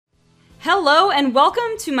Hello and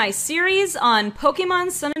welcome to my series on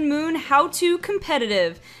Pokemon Sun and Moon How to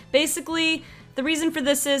Competitive. Basically, the reason for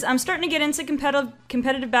this is I'm starting to get into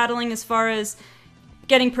competitive battling as far as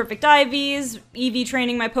getting perfect IVs, EV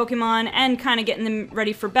training my Pokemon, and kind of getting them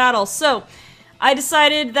ready for battle. So, I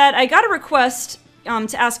decided that I got a request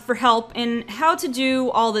to ask for help in how to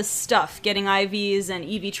do all this stuff, getting IVs and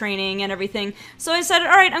EV training and everything. So I decided,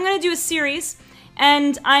 alright, I'm going to do a series,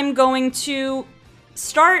 and I'm going to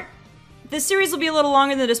start. This series will be a little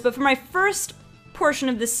longer than this, but for my first portion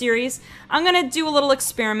of this series, I'm going to do a little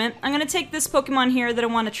experiment. I'm going to take this Pokemon here that I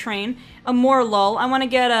want to train, a Morlul. I want to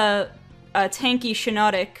get a tanky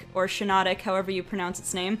Shiinotic, or Shiinotic, however you pronounce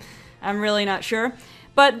its name. I'm really not sure.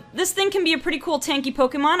 But this thing can be a pretty cool tanky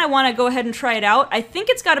Pokemon. I want to go ahead and try it out. I think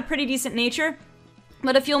it's got a pretty decent nature,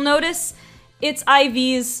 but if you'll notice, its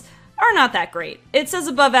IVs are not that great. It says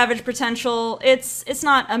above average potential. It's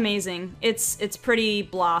not amazing. It's pretty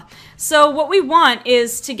blah. So what we want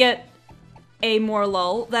is to get a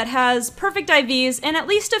Morlul that has perfect IVs and at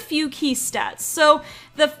least a few key stats. So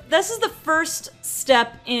this is the first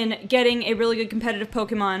step in getting a really good competitive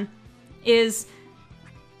Pokemon.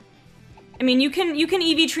 I mean, you can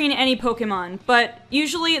EV train any Pokemon, but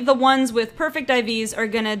usually the ones with perfect IVs are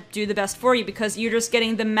gonna do the best for you because you're just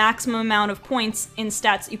getting the maximum amount of points in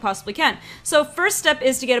stats that you possibly can. So first step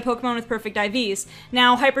is to get a Pokemon with perfect IVs.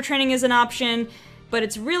 Now, hyper training is an option, but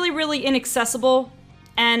it's really inaccessible,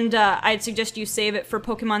 and I'd suggest you save it for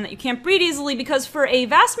Pokemon that you can't breed easily because for a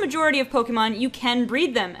vast majority of Pokemon, you can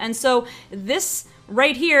breed them. And so this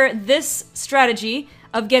right here, this strategy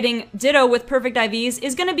of getting Ditto with perfect IVs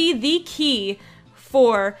is going to be the key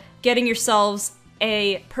for getting yourselves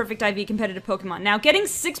a perfect IV competitive Pokemon. Now, getting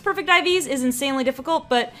 6 perfect IVs is insanely difficult,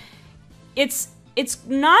 but it's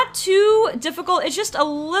not too difficult. It's just a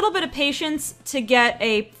little bit of patience to get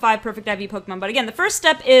a 5 perfect IV Pokemon. But again, the first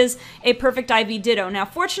step is a perfect IV Ditto. Now,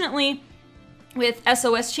 fortunately, with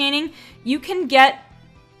SOS chaining, you can get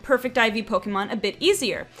perfect IV Pokemon a bit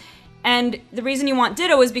easier. And the reason you want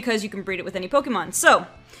Ditto is because you can breed it with any Pokemon. So,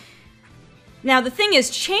 now the thing is,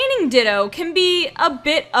 chaining Ditto can be a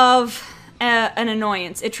bit of an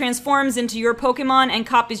annoyance. It transforms into your Pokemon and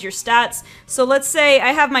copies your stats. So let's say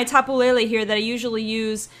I have my Tapu Lele here that I usually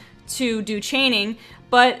use to do chaining,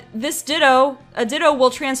 but this Ditto, a Ditto will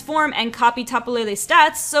transform and copy Tapu Lele's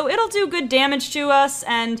stats, so it'll do good damage to us,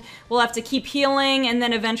 and we'll have to keep healing, and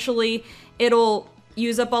then eventually it'll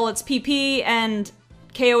use up all its PP and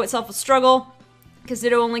KO itself with struggle, because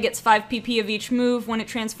Ditto only gets 5 PP of each move when it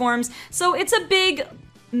transforms, so it's a big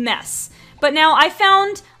mess. But now I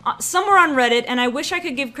found somewhere on Reddit, and I wish I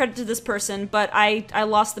could give credit to this person, but I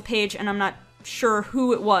lost the page and I'm not sure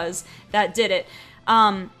who it was that did it.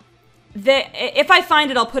 If I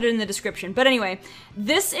find it, I'll put it in the description. But anyway,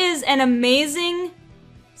 this is an amazing,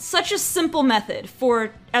 such a simple method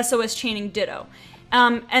for SOS chaining Ditto.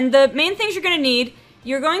 And the main things you're going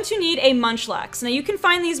to need a Munchlax. Now, you can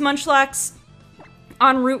find these Munchlax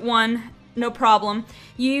on Route 1, no problem.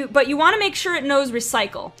 But you want to make sure it knows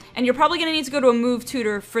Recycle. And you're probably going to need to go to a move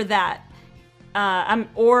tutor for that.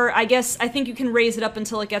 Or, I think you can raise it up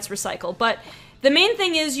until it gets Recycle. But the main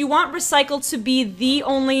thing is you want Recycle to be the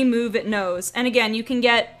only move it knows. And again, you can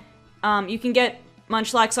get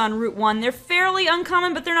Munchlax on Route 1. They're fairly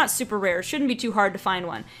uncommon, but they're not super rare. It shouldn't be too hard to find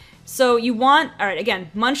one. So you want, alright,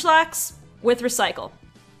 again, Munchlax with Recycle.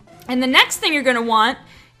 And the next thing you're going to want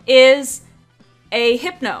is a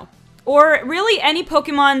Hypno. Or really any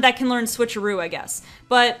Pokemon that can learn Switcheroo, I guess.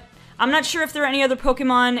 But I'm not sure if there are any other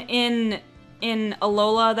Pokemon in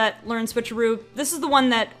Alola that learn Switcheroo. This is the one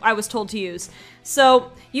that I was told to use.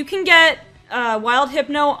 So you can get Wild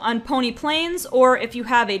Hypno on Pony Plains, or if you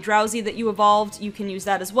have a Drowsy that you evolved, you can use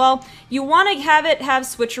that as well. You want to have it have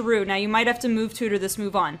Switcheroo. Now you might have to move tutor this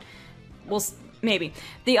move on. Well, maybe.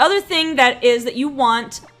 The other thing that you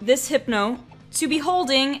want this Hypno to be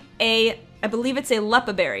holding I believe it's a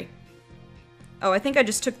Leppa Berry. Oh, I think I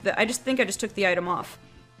just took the item off.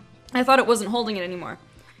 I thought it wasn't holding it anymore.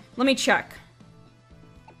 Let me check.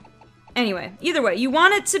 Anyway, either way, you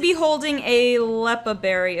want it to be holding a Leppa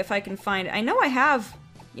Berry, if I can find it. I know I have.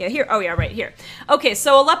 Yeah, here. Oh, yeah, right here. Okay,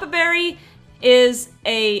 so a Leppa Berry is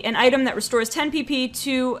an item that restores 10 PP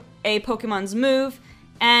to a Pokemon's move,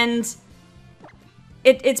 and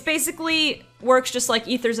it's basically works just like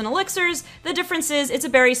Ethers and Elixirs. The difference is it's a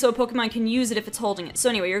berry, so a Pokemon can use it if it's holding it. So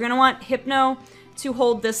anyway, you're going to want Hypno to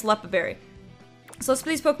hold this Leppa Berry. So let's put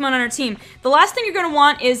these Pokemon on our team. The last thing you're going to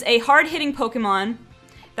want is a hard-hitting Pokemon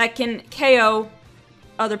that can KO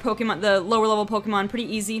other Pokemon, the lower-level Pokemon, pretty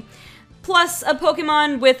easy. Plus a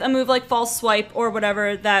Pokemon with a move like False Swipe or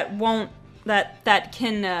whatever that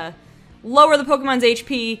can lower the Pokemon's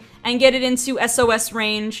HP, and get it into SOS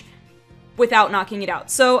range without knocking it out.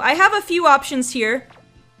 So I have a few options here.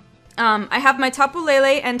 I have my Tapu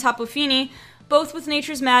Lele and Tapu Fini, both with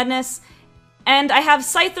Nature's Madness, and I have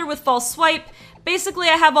Scyther with False Swipe. Basically,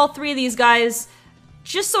 I have all three of these guys,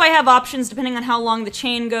 just so I have options depending on how long the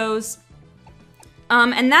chain goes.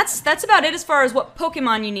 And that's about it as far as what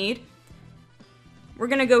Pokemon you need. We're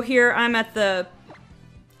gonna go here. I'm at the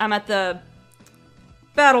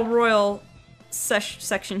Battle Royal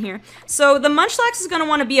section here. So the Munchlax is gonna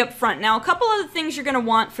want to be up front. Now, a couple other things you're gonna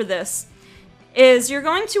want for this is you're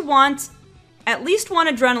going to want at least one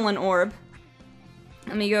Adrenaline Orb.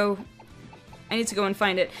 Let me go. I need to go and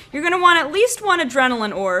find it. You're gonna want at least one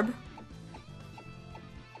Adrenaline Orb.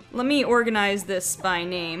 Let me organize this by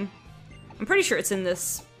name. I'm pretty sure it's in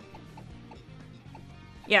this.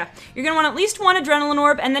 Yeah, you're gonna want at least one Adrenaline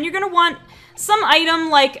Orb, and then you're gonna want some item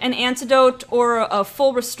like an antidote or a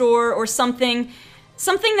full restore or something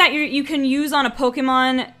that you can use on a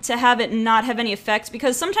Pokemon to have it not have any effect,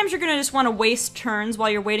 because sometimes you're gonna just want to waste turns while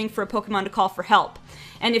you're waiting for a Pokemon to call for help.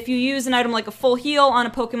 And if you use an item like a full heal on a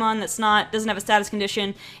Pokemon doesn't have a status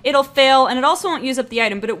condition, it'll fail, and it also won't use up the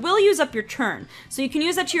item, but it will use up your turn. So you can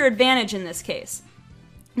use that to your advantage in this case.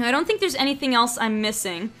 Now, I don't think there's anything else I'm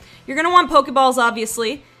missing. You're gonna want Pokeballs,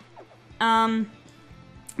 obviously.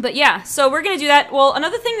 But yeah, so we're gonna do that. Well,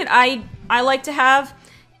 another thing that I like to have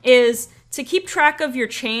is to keep track of your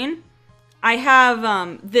chain. I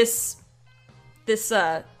have this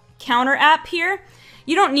counter app here.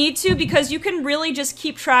 You don't need to, because you can really just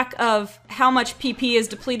keep track of how much PP is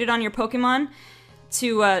depleted on your Pokemon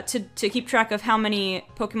to keep track of how many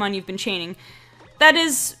Pokemon you've been chaining. That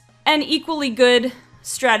is an equally good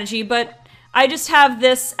strategy, but I just have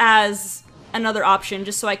this as another option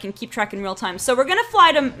just so I can keep track in real time. So we're gonna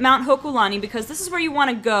fly to Mount Hokulani because this is where you want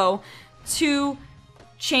to go to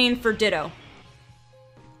chain for Ditto.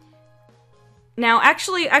 Now,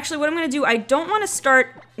 actually, what I'm gonna do, I don't want to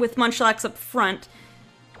start with Munchlax up front,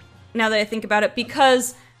 now that I think about it,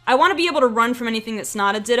 because I want to be able to run from anything that's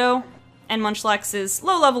not a Ditto, and Munchlax is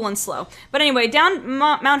low level and slow. But anyway, down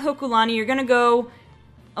Mount Hokulani, you're gonna go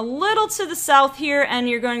a little to the south here, and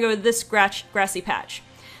you're going to go to this grassy patch.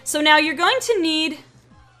 So now you're going to need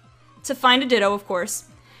to find a Ditto, of course.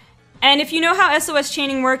 And if you know how SOS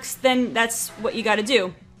chaining works, then that's what you gotta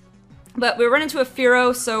do. But we run into a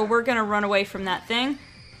Fearow, so we're gonna run away from that thing.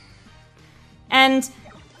 And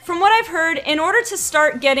from what I've heard, in order to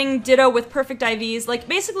start getting Ditto with perfect IVs, like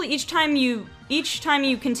basically each time you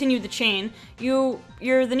continue the chain,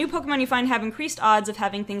 the new Pokemon you find have increased odds of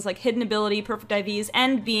having things like hidden ability, perfect IVs,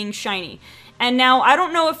 and being shiny. And now, I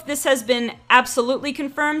don't know if this has been absolutely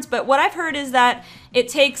confirmed, but what I've heard is that it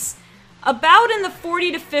takes about in the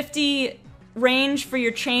 40 to 50 range for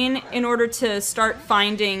your chain in order to start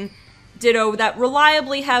finding Ditto that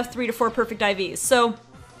reliably have 3 to 4 perfect IVs. So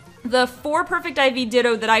the 4 perfect IV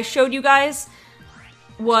Ditto that I showed you guys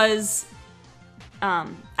was,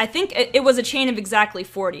 I think it was a chain of exactly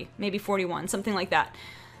 40, maybe 41, something like that.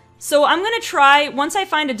 So I'm gonna try, once I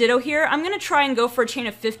find a Ditto here, I'm gonna try and go for a chain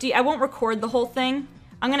of 50. I won't record the whole thing.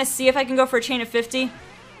 I'm gonna see if I can go for a chain of 50.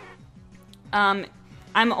 I'm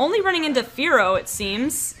only running into Fearow, it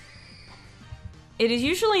seems. It's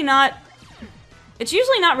usually not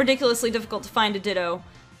ridiculously difficult to find a Ditto.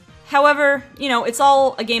 However, you know, it's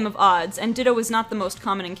all a game of odds, and Ditto is not the most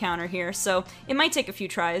common encounter here, so it might take a few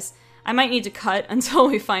tries. I might need to cut until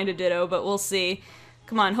we find a Ditto, but we'll see.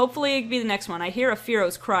 Come on, hopefully it can be the next one. I hear a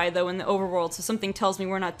Fearow's cry, though, in the overworld, so something tells me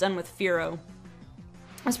we're not done with Fearow.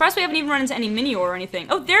 I'm surprised we haven't even run into any Minior or anything.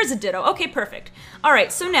 Oh, there's a Ditto. Okay, perfect.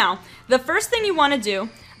 Alright, so now, the first thing you want to do,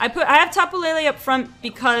 I have Tapu Lele up front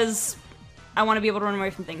because I want to be able to run away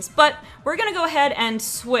from things, but we're going to go ahead and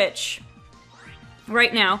switch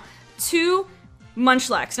right now to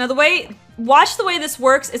Munchlax. Now, watch the way this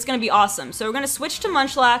works, it's going to be awesome. So we're going to switch to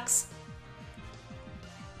Munchlax,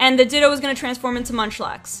 and the Ditto is going to transform into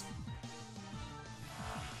Munchlax.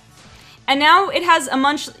 And now it has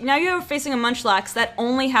now you're facing a Munchlax that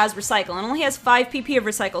only has Recycle, and only has 5 PP of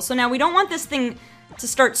Recycle. So now we don't want this thing to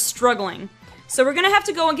start struggling. So we're going to have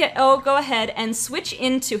to go ahead and switch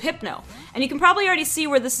into Hypno. And you can probably already see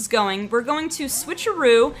where this is going. We're going to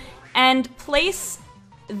switcheroo and place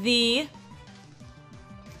the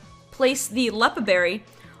Leppa Berry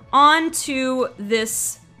onto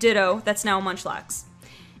this Ditto that's now a Munchlax.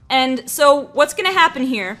 And so what's going to happen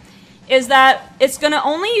here is that it's going to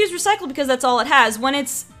only use Recycle because that's all it has. When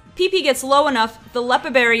its PP gets low enough, the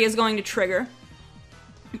Leppa Berry is going to trigger,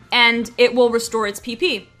 and it will restore its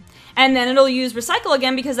PP. And then it'll use Recycle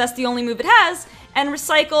again because that's the only move it has, and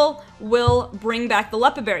recycle will bring back the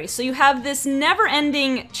Leppa Berry. So you have this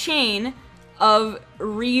never-ending chain of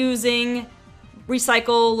reusing,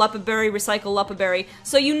 recycle, Leppa Berry, recycle, Leppa Berry.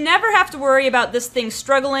 So you never have to worry about this thing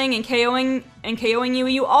struggling and KOing you.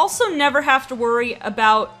 You also never have to worry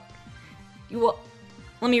about... Well,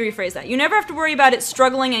 let me rephrase that. You never have to worry about it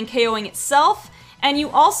struggling and KOing itself, and you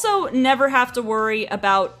also never have to worry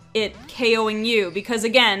about it KOing you, because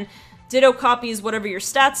again, Ditto copies whatever your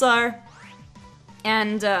stats are,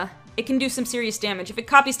 and it can do some serious damage. If it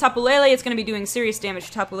copies Tapu Lele, it's going to be doing serious damage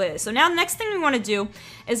to Tapu Lele. So now the next thing we want to do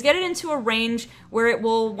is get it into a range where it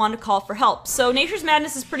will want to call for help. So Nature's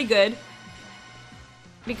Madness is pretty good,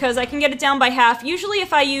 because I can get it down by half. Usually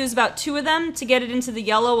if I use about 2 of them to get it into the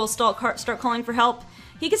yellow, we'll start calling for help.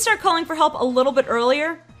 He can start calling for help a little bit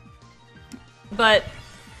earlier, but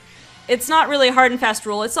it's not really a hard and fast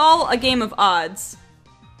rule. It's all a game of odds.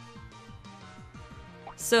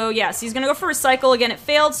 So yes, he's gonna go for recycle. Again, it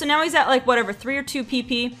failed, so now he's at like whatever, 3 or 2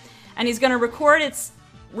 PP, and he's gonna recover its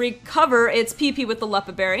PP with the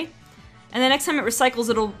Leppa Berry. And the next time it recycles,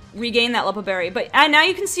 it'll regain that Leppa Berry. But now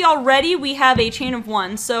you can see already we have a chain of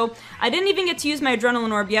 1. So I didn't even get to use my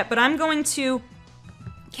Adrenaline Orb yet, but I'm going to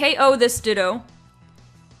KO this Ditto.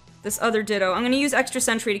 This other Ditto. I'm going to use Extra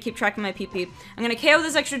Sentry to keep track of my PP. I'm going to KO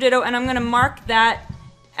this extra Ditto, and I'm going to mark that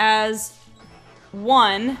as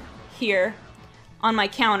 1 here on my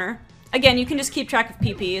counter. Again, you can just keep track of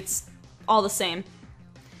PP. It's all the same.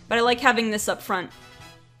 But I like having this up front.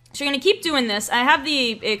 So you're going to keep doing this. I have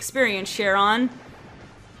the experience share on,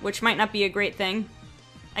 which might not be a great thing.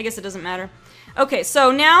 I guess it doesn't matter. Okay,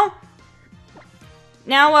 so now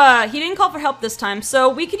he didn't call for help this time, so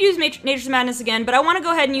we could use Nature's Madness again, but I want to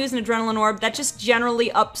go ahead and use an Adrenaline Orb. That just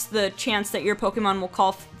generally ups the chance that your Pokemon will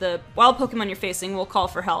call, the wild Pokemon you're facing will call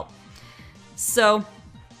for help. So,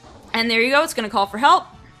 and there you go, it's going to call for help.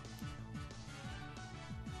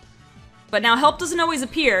 But now help doesn't always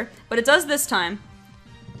appear, but it does this time.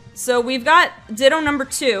 So we've got Ditto number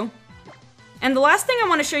 2. And the last thing I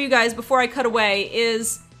want to show you guys before I cut away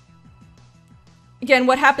is, again,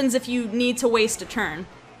 what happens if you need to waste a turn.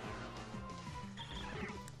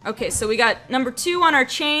 Okay, so we got number 2 on our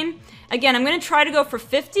chain. Again, I'm going to try to go for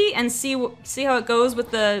 50 and see how it goes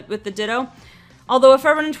with the Ditto. Although if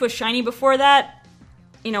I run into a shiny before that,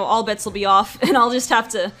 you know, all bets will be off, and I'll just have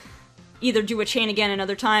to either do a chain again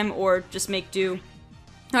another time or just make do.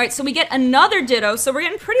 Alright, so we get another Ditto, so we're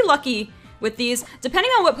getting pretty lucky with these.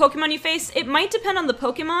 Depending on what Pokemon you face, it might depend on the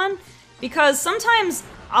Pokemon, because sometimes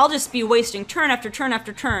I'll just be wasting turn after turn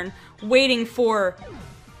after turn, waiting for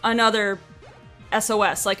another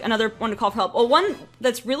SOS, like another one to call for help. Well, one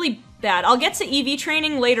that's really bad, I'll get to EV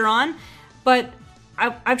training later on, but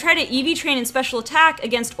I've tried to EV train in Special Attack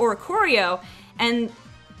against Oricorio, and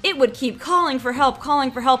it would keep calling for help,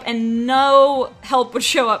 and no help would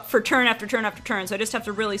show up for turn after turn after turn, so I just have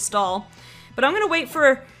to really stall. But I'm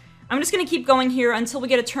just gonna keep going here until we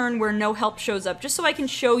get a turn where no help shows up, just so I can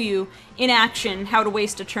show you in action how to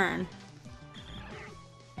waste a turn.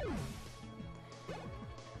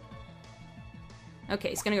 Okay,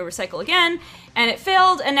 he's gonna go recycle again, and it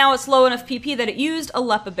failed, and now it's low enough PP that it used a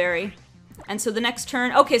Leppa Berry. And so the next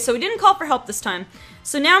turn, okay, so we didn't call for help this time.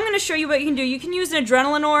 So now I'm going to show you what you can do. You can use an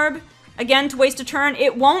Adrenaline Orb, again, to waste a turn.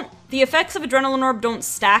 It won't, the effects of Adrenaline Orb don't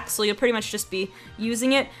stack, so you'll pretty much just be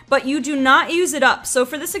using it. But you do not use it up. So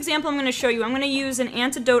for this example I'm going to show you, I'm going to use an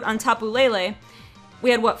Antidote on Tapu Lele. We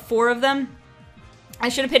had, what, 4 of them? I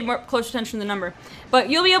should have paid more close attention to the number. But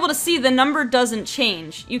you'll be able to see the number doesn't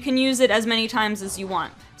change. You can use it as many times as you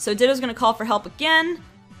want. So Ditto's going to call for help again.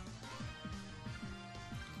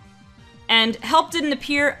 And help didn't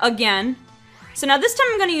appear again. So now this time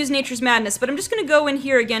I'm going to use Nature's Madness, but I'm just going to go in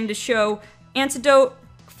here again to show Antidote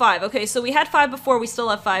 5. Okay, so we had 5 before, we still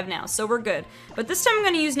have 5 now, so we're good. But this time I'm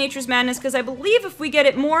going to use Nature's Madness because I believe if we get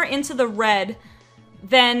it more into the red,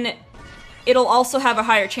 then it'll also have a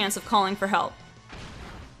higher chance of calling for help.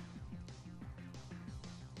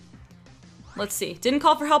 Let's see. Didn't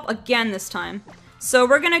call for help again this time. So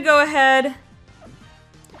we're going to go ahead...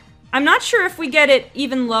 I'm not sure if we get it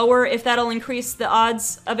even lower, if that'll increase the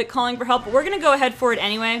odds of it calling for help, but we're going to go ahead for it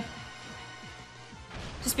anyway.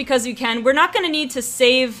 Just because you can. We're not going to need to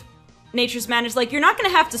save Nature's Madness. Like, you're not going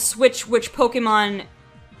to have to switch which Pokemon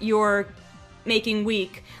you're making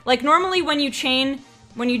weak. Like, normally when you chain,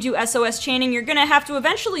 when you do SOS chaining, you're going to have to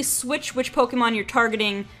eventually switch which Pokemon you're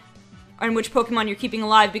targeting and which Pokemon you're keeping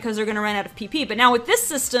alive because they're going to run out of PP. But now with this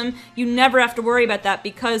system, you never have to worry about that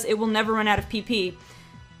because it will never run out of PP.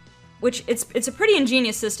 Which, it's a pretty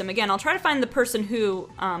ingenious system. Again, I'll try to find the person who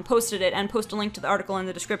posted it and post a link to the article in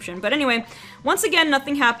the description. But anyway, once again,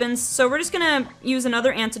 nothing happens, so we're just gonna use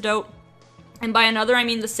another Antidote. And by another, I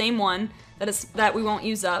mean the same one that we won't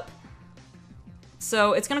use up.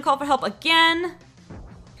 So it's gonna call for help again.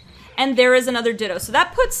 And there is another Ditto. So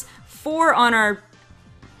that puts 4 on our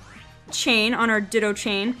chain, on our Ditto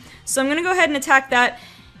chain. So I'm gonna go ahead and attack that.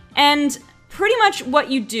 And pretty much what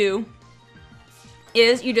you do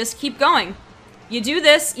is you just keep going. You do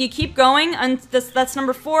this, you keep going, and that's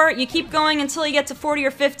number 4. You keep going until you get to 40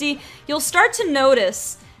 or 50. You'll start to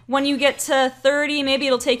notice when you get to 30, maybe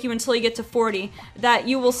it'll take you until you get to 40, that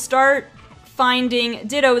you will start finding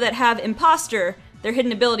Ditto that have Imposter, their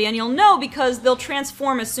hidden ability, and you'll know because they'll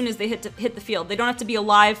transform as soon as they hit the field. They don't have to be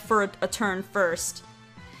alive for a turn first.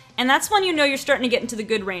 And that's when you know you're starting to get into the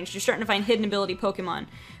good range. You're starting to find hidden ability Pokemon.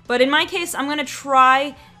 But in my case, I'm going to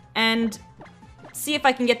try and see if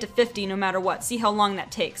I can get to 50 no matter what, see how long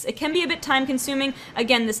that takes. It can be a bit time consuming.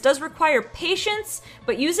 Again, this does require patience,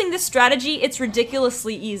 but using this strategy, it's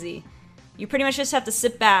ridiculously easy. You pretty much just have to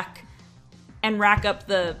sit back and rack up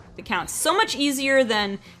the counts. So much easier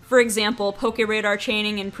than, for example, Poké-Radar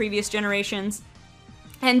chaining in previous generations.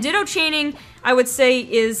 And Ditto chaining, I would say,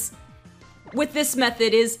 with this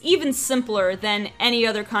method, is even simpler than any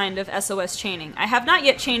other kind of SOS chaining. I have not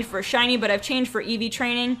yet chained for a shiny, but I've chained for EV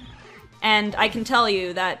training. And I can tell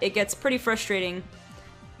you that it gets pretty frustrating.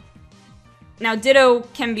 Now, Ditto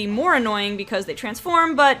can be more annoying because they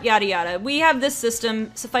transform, but yada yada. We have this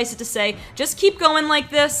system, suffice it to say. Just keep going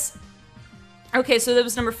like this. Okay, so that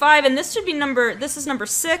was number 5, and this should be this is number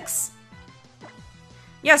 6.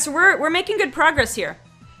 Yeah, so we're making good progress here.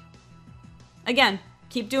 Again,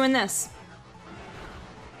 keep doing this.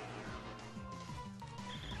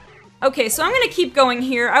 Okay, so I'm gonna keep going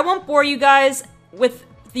here. I won't bore you guys with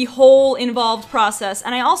the whole involved process,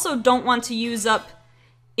 and I also don't want to use up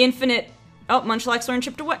infinite... Oh, Munchlax learned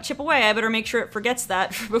chip away. I better make sure it forgets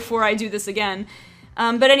that before I do this again.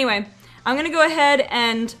 But anyway, I'm gonna go ahead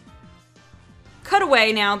and cut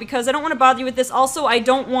away now because I don't want to bother you with this. Also, I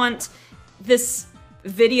don't want this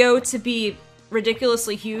video to be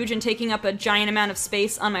ridiculously huge and taking up a giant amount of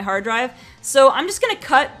space on my hard drive. So I'm just gonna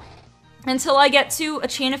cut until I get to a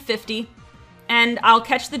chain of 50. And I'll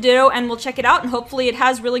catch the Ditto and we'll check it out, and hopefully it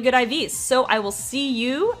has really good IVs. So I will see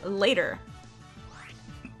you later.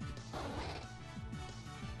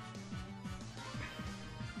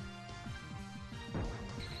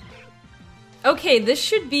 Okay, this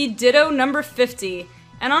should be Ditto number 50.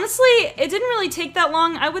 And honestly, it didn't really take that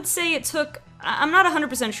long. I would say it took, I'm not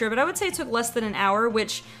 100% sure, but I would say it took less than an hour,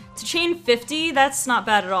 which to chain 50, that's not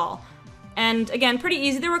bad at all. And again, pretty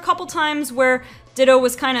easy. There were a couple times where Ditto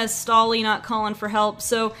was kind of stally, not calling for help,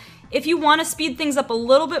 so if you want to speed things up a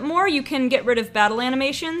little bit more, you can get rid of battle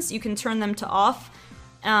animations. You can turn them to off.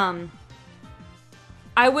 I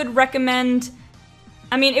would recommend...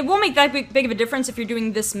 I mean, it won't make that big of a difference if you're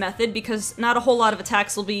doing this method, because not a whole lot of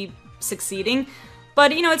attacks will be succeeding.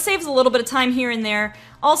 But, you know, it saves a little bit of time here and there.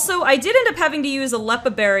 Also, I did end up having to use a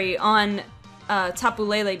Lepa Berry on Tapu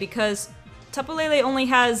Lele, because Tapu Lele only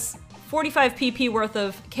has 45 PP worth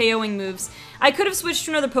of KOing moves. I could have switched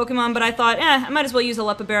to another Pokemon, but I thought, I might as well use a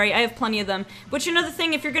Lepa Berry. I have plenty of them. Which, another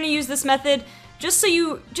thing, if you're going to use this method, just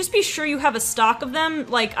be sure you have a stock of them.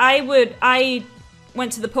 Like, I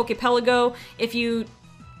went to the Poképelago. If you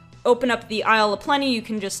open up the Isle of Plenty, you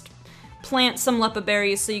can just plant some Lepa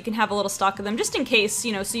Berries so you can have a little stock of them, just in case,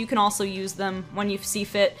 you know, so you can also use them when you see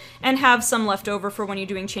fit, and have some left over for when you're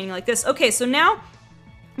doing chaining like this. Okay, so now,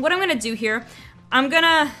 what I'm going to do here,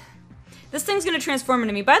 this thing's gonna transform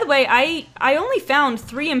into me. By the way, I only found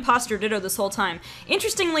 3 Imposter Ditto this whole time.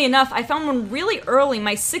 Interestingly enough, I found one really early,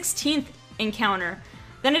 my 16th encounter.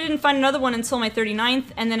 Then I didn't find another one until my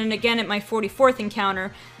 39th, and then again at my 44th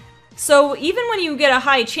encounter. So even when you get a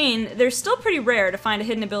high chain, they're still pretty rare to find a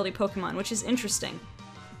hidden ability Pokemon, which is interesting.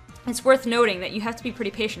 It's worth noting that you have to be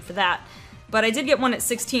pretty patient for that. But I did get one at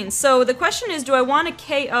 16. So the question is, do I want to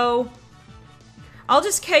KO... I'll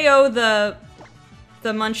just KO the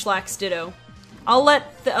Munchlax Ditto. I'll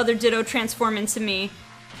let the other Ditto transform into me,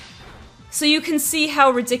 so you can see how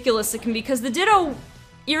ridiculous it can be, because the Ditto,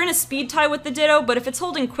 you're in a speed tie with the Ditto, but if it's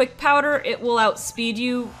holding Quick Powder, it will outspeed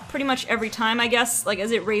you pretty much every time, I guess, like as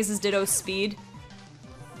it raises Ditto's speed.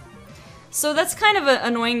 So that's kind of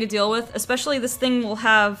annoying to deal with, especially this thing will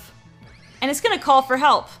have... And it's gonna call for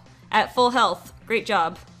help at full health. Great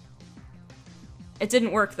job. It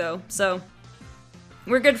didn't work though, so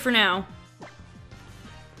we're good for now.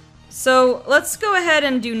 So let's go ahead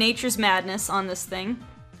and do Nature's Madness on this thing.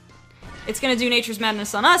 It's gonna do Nature's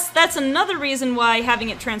Madness on us. That's another reason why having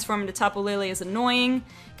it transform into Tapu Lele is annoying,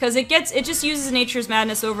 because it just uses Nature's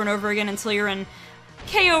Madness over and over again until you're in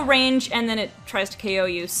KO range, and then it tries to KO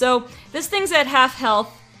you. So this thing's at half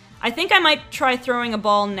health. I think I might try throwing a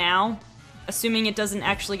ball now, assuming it doesn't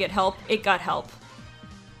actually get help. It got help.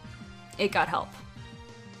 It got help.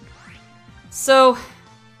 So,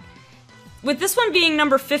 with this one being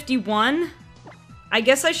number 51, I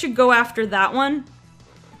guess I should go after that one.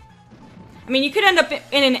 I mean, you could end up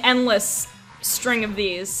in an endless string of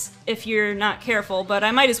these if you're not careful, but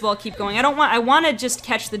I might as well keep going. I want to just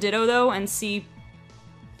catch the Ditto though and see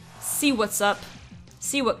what's up.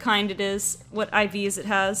 See what kind it is, what IVs it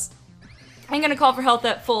has. I'm gonna call for help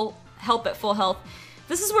at full health.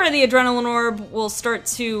 This is where the Adrenaline Orb will start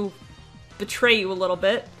to betray you a little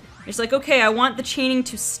bit. It's like, okay, I want the chaining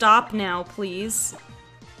to stop now, please.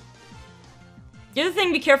 The other thing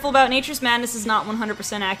to be careful about, Nature's Madness is not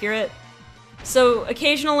 100% accurate. So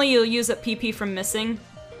occasionally you'll use up PP from missing.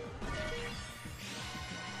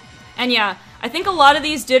 And yeah, I think a lot of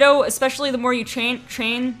these Ditto, especially the more you chain,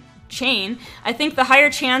 I think the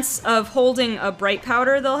higher chance of holding a Bright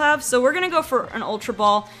Powder they'll have. So we're gonna go for an Ultra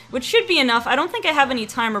Ball, which should be enough. I don't think I have any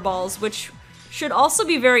Timer Balls, which should also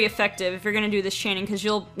be very effective if you're gonna do this chaining, because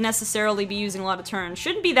you'll necessarily be using a lot of turns.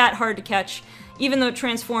 Shouldn't be that hard to catch, even though it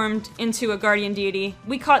transformed into a Guardian Deity.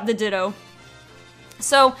 We caught the Ditto.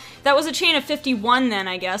 So, that was a chain of 51 then,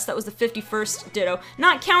 I guess. That was the 51st Ditto.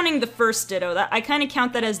 Not counting the first Ditto. I kind of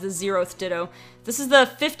count that as the 0th Ditto. This is the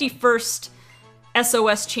 51st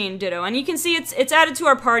SOS chain Ditto. And you can see it's added to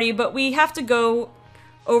our party, but we have to go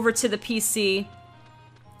over to the PC,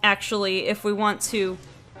 actually, if we want to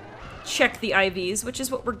check the IVs, which is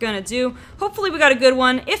what we're gonna do. Hopefully we got a good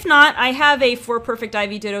one. If not, I have a 4 perfect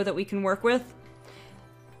IV Ditto that we can work with.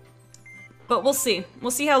 But we'll see. We'll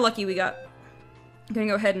see how lucky we got. I'm gonna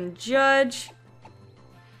go ahead and judge.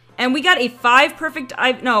 And we got a 5 perfect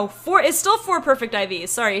IV, no, 4, it's still 4 perfect IVs,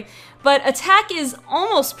 sorry. But attack is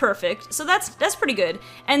almost perfect, so that's pretty good.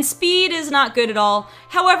 And speed is not good at all.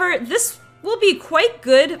 However, this will be quite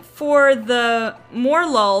good for the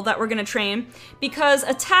Morlull that we're gonna train, because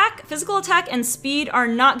attack, physical attack, and speed are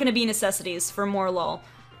not gonna be necessities for Morlull,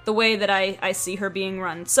 the way that I see her being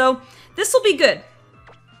run. So, this will be good.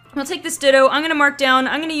 I'll take this Ditto, I'm gonna mark down,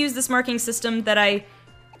 I'm gonna use this marking system that I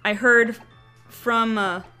heard from,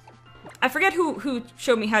 I forget who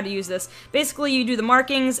showed me how to use this. Basically, you do the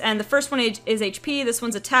markings, and the first one is HP, this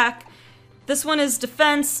one's attack, this one is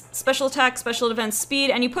defense, special attack, special defense, speed,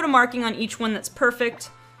 and you put a marking on each one that's perfect,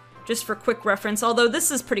 just for quick reference, although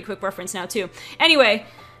this is pretty quick reference now, too. Anyway,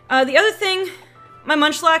 the other thing, my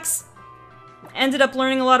Munchlax ended up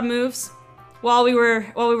learning a lot of moves while we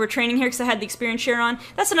were training here, because I had the experience share on.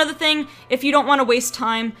 That's another thing, if you don't want to waste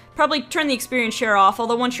time, probably turn the experience share off,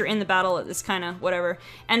 although once you're in the battle, it's kind of whatever.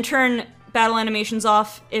 And turn battle animations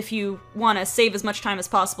off if you want to save as much time as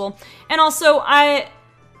possible. And also, I'm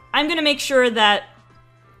gonna make sure that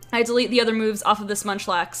I delete the other moves off of this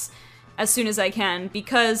Munchlax as soon as I can,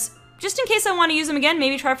 because just in case I want to use them again,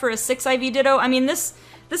 maybe try for a 6 IV Ditto. I mean, this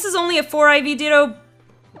is only a 4 IV Ditto,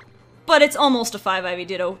 but it's almost a 5 IV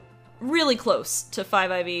Ditto. Really close to 5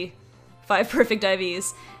 perfect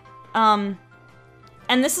IVs. And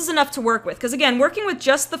this is enough to work with, because again, working with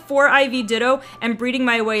just the 4 IV Ditto and breeding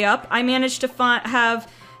my way up, I managed to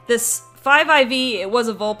have this 5 IV, it was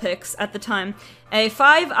a Vulpix at the time, a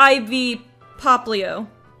 5 IV Poplio.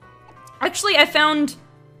 Actually, I found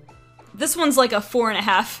this one's like a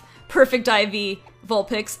 4.5 perfect IV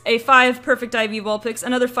Vulpix, a 5 perfect IV Vulpix,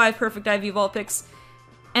 another 5 perfect IV Vulpix,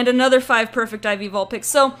 and another 5 perfect IV Vulpix.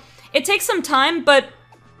 So, it takes some time, but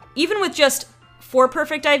even with just 4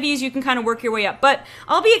 perfect IVs, you can kind of work your way up. But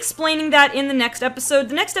I'll be explaining that in the next episode.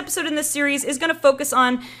 The next episode in this series is going to focus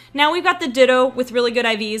on, now we've got the Ditto with really good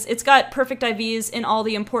IVs. It's got perfect IVs in all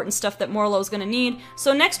the important stuff that Morlull is going to need.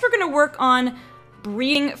 So next we're going to work on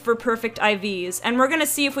breeding for perfect IVs. And we're going to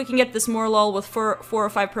see if we can get this Morlull with 4 or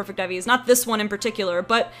 5 perfect IVs. Not this one in particular,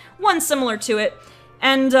 but one similar to it.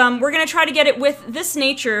 And we're going to try to get it with this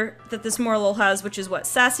nature that this Morlull has, which is what?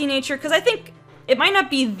 Sassy nature? Because I think it might not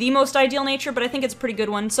be the most ideal nature, but I think it's a pretty good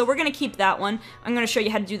one. So we're going to keep that one. I'm going to show you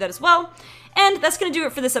how to do that as well. And that's going to do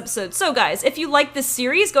it for this episode. So guys, if you like this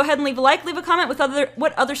series, go ahead and leave a like, leave a comment with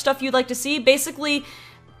what other stuff you'd like to see. Basically,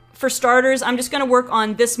 for starters, I'm just going to work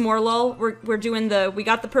on this Morlull. We're doing we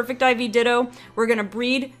got the perfect IV Ditto. We're going to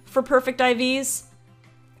breed for perfect IVs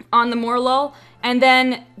on the Morlull. And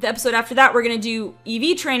then the episode after that, we're going to do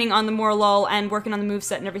EV training on the Morlull and working on the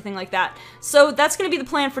moveset and everything like that. So that's going to be the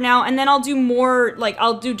plan for now, and then I'll do more,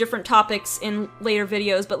 I'll do different topics in later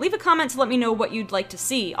videos, but leave a comment to let me know what you'd like to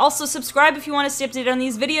see. Also, subscribe if you want to stay updated on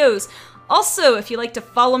these videos. Also, if you'd like to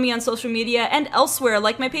follow me on social media and elsewhere,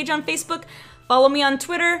 like my page on Facebook, follow me on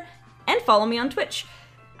Twitter, and follow me on Twitch.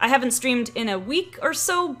 I haven't streamed in a week or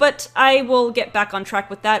so, but I will get back on track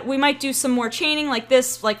with that. We might do some more chaining like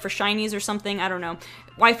this, like for shinies or something, I don't know.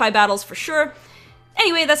 Wi-Fi battles for sure.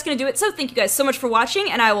 Anyway, that's gonna do it, so thank you guys so much for watching,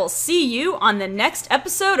 and I will see you on the next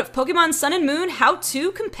episode of Pokemon Sun and Moon How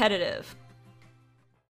To Competitive.